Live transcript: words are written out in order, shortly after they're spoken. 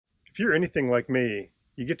you're anything like me,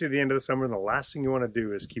 you get to the end of the summer and the last thing you want to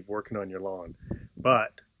do is keep working on your lawn.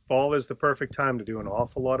 But fall is the perfect time to do an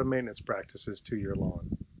awful lot of maintenance practices to your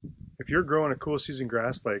lawn. If you're growing a cool season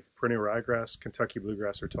grass like perennial ryegrass, Kentucky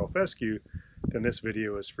bluegrass, or tall fescue, then this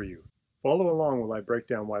video is for you. Follow along while I break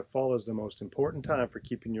down why fall is the most important time for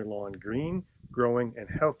keeping your lawn green, growing, and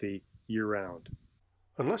healthy year-round.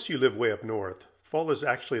 Unless you live way up north, fall is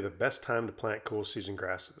actually the best time to plant cool season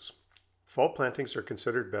grasses. Fall plantings are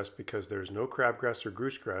considered best because there is no crabgrass or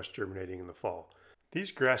goosegrass germinating in the fall.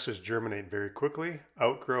 These grasses germinate very quickly,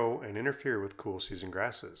 outgrow, and interfere with cool season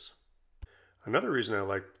grasses. Another reason I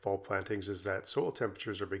like fall plantings is that soil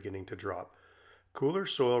temperatures are beginning to drop. Cooler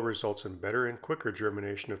soil results in better and quicker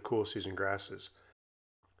germination of cool season grasses.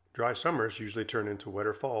 Dry summers usually turn into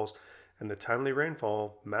wetter falls, and the timely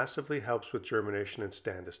rainfall massively helps with germination and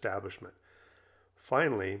stand establishment.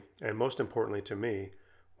 Finally, and most importantly to me,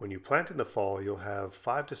 when you plant in the fall, you'll have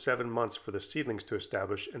 5 to 7 months for the seedlings to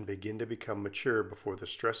establish and begin to become mature before the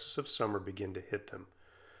stresses of summer begin to hit them.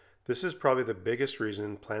 This is probably the biggest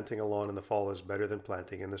reason planting a lawn in the fall is better than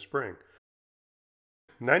planting in the spring.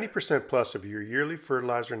 90% plus of your yearly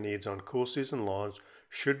fertilizer needs on cool season lawns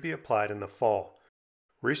should be applied in the fall.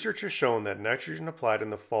 Research has shown that nitrogen applied in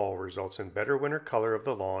the fall results in better winter color of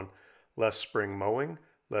the lawn, less spring mowing,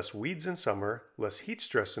 less weeds in summer, less heat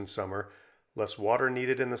stress in summer, less water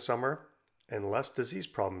needed in the summer, and less disease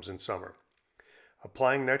problems in summer.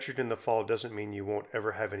 Applying nitrogen in the fall doesn't mean you won't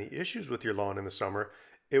ever have any issues with your lawn in the summer,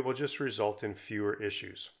 it will just result in fewer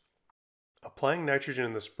issues. Applying nitrogen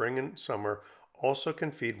in the spring and summer also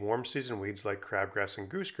can feed warm season weeds like crabgrass and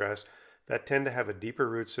goosegrass that tend to have a deeper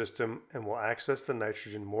root system and will access the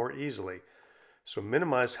nitrogen more easily, so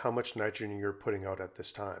minimize how much nitrogen you're putting out at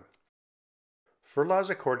this time. Fertilize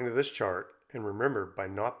according to this chart, and remember, by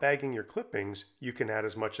not bagging your clippings, you can add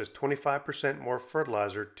as much as 25% more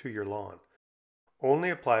fertilizer to your lawn. Only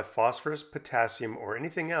apply phosphorus, potassium, or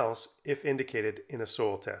anything else if indicated in a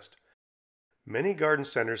soil test. Many garden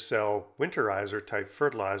centers sell winterizer type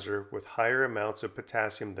fertilizer with higher amounts of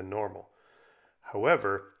potassium than normal.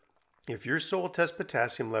 However, if your soil test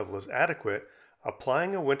potassium level is adequate,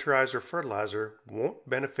 applying a winterizer fertilizer won't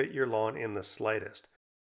benefit your lawn in the slightest.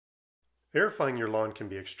 Aerifying your lawn can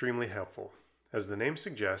be extremely helpful. As the name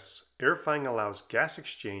suggests, aerifying allows gas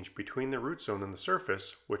exchange between the root zone and the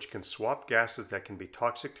surface, which can swap gases that can be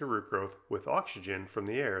toxic to root growth with oxygen from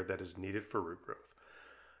the air that is needed for root growth.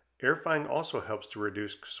 Aerifying also helps to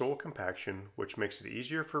reduce soil compaction, which makes it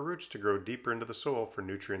easier for roots to grow deeper into the soil for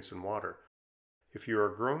nutrients and water. If you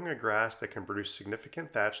are growing a grass that can produce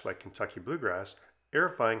significant thatch like Kentucky bluegrass,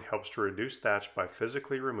 aerifying helps to reduce thatch by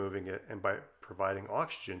physically removing it and by providing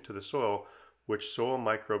oxygen to the soil, which soil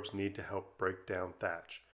microbes need to help break down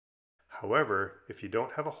thatch. However, if you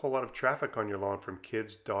don't have a whole lot of traffic on your lawn from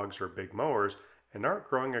kids, dogs, or big mowers, and aren't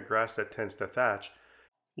growing a grass that tends to thatch,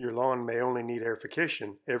 your lawn may only need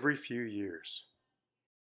aerification every few years.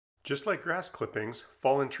 Just like grass clippings,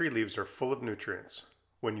 fallen tree leaves are full of nutrients.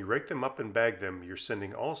 When you rake them up and bag them, you're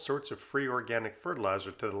sending all sorts of free organic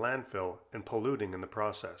fertilizer to the landfill and polluting in the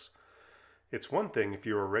process. It's one thing if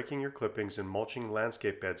you are raking your clippings and mulching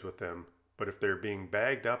landscape beds with them, but if they're being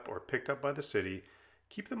bagged up or picked up by the city,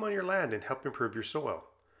 keep them on your land and help improve your soil.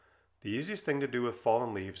 The easiest thing to do with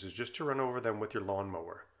fallen leaves is just to run over them with your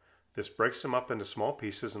lawnmower. This breaks them up into small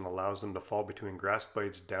pieces and allows them to fall between grass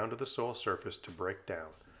blades down to the soil surface to break down.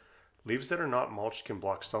 Leaves that are not mulched can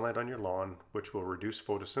block sunlight on your lawn, which will reduce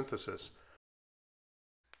photosynthesis.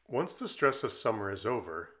 Once the stress of summer is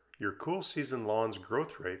over, your cool season lawn's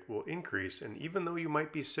growth rate will increase, and even though you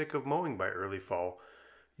might be sick of mowing by early fall,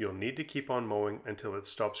 you'll need to keep on mowing until it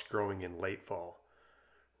stops growing in late fall.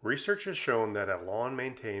 Research has shown that a lawn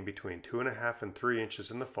maintained between 2.5 and 3 inches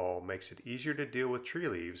in the fall makes it easier to deal with tree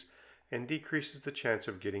leaves and decreases the chance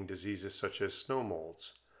of getting diseases such as snow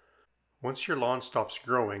molds. Once your lawn stops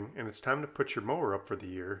growing and it's time to put your mower up for the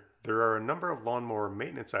year, there are a number of lawnmower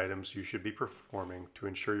maintenance items you should be performing to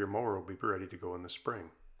ensure your mower will be ready to go in the spring.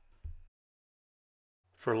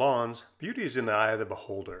 For lawns, beauty is in the eye of the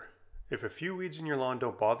beholder. If a few weeds in your lawn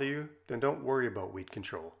don't bother you, then don't worry about weed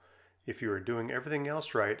control. If you are doing everything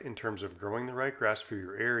else right in terms of growing the right grass for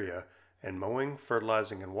your area and mowing,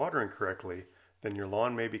 fertilizing, and watering correctly, then your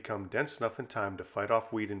lawn may become dense enough in time to fight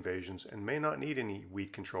off weed invasions and may not need any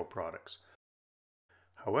weed control products.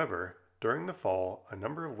 However, during the fall, a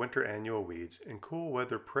number of winter annual weeds and cool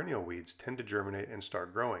weather perennial weeds tend to germinate and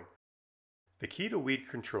start growing. The key to weed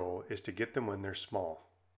control is to get them when they're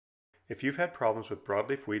small. If you've had problems with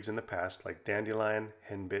broadleaf weeds in the past like dandelion,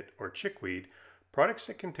 henbit, or chickweed, products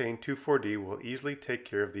that contain 2,4-D will easily take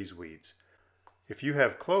care of these weeds. If you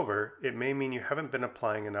have clover, it may mean you haven't been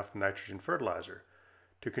applying enough nitrogen fertilizer.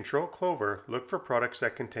 To control clover, look for products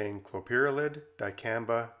that contain clopyralid,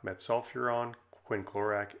 dicamba, metsulfuron,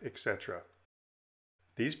 quinclorac, etc.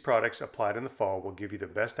 These products applied in the fall will give you the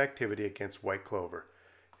best activity against white clover.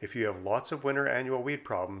 If you have lots of winter annual weed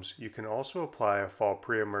problems, you can also apply a fall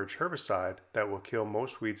pre-emerge herbicide that will kill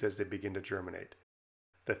most weeds as they begin to germinate.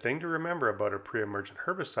 The thing to remember about a pre-emergent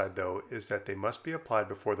herbicide though is that they must be applied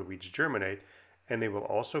before the weeds germinate, and they will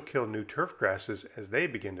also kill new turf grasses as they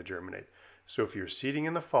begin to germinate. So if you're seeding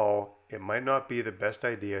in the fall, it might not be the best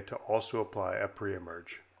idea to also apply a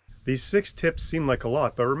pre-emerge. These 6 tips seem like a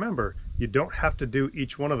lot, but remember, you don't have to do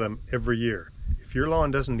each one of them every year. If your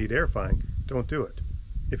lawn doesn't need aerifying, don't do it.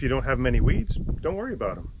 If you don't have many weeds, don't worry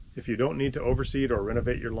about them. If you don't need to overseed or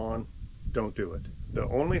renovate your lawn, don't do it. The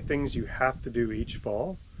only things you have to do each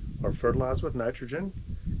fall are fertilize with nitrogen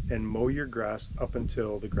and mow your grass up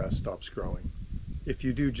until the grass stops growing. If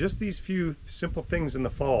you do just these few simple things in the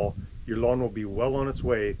fall, your lawn will be well on its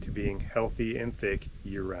way to being healthy and thick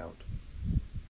year-round.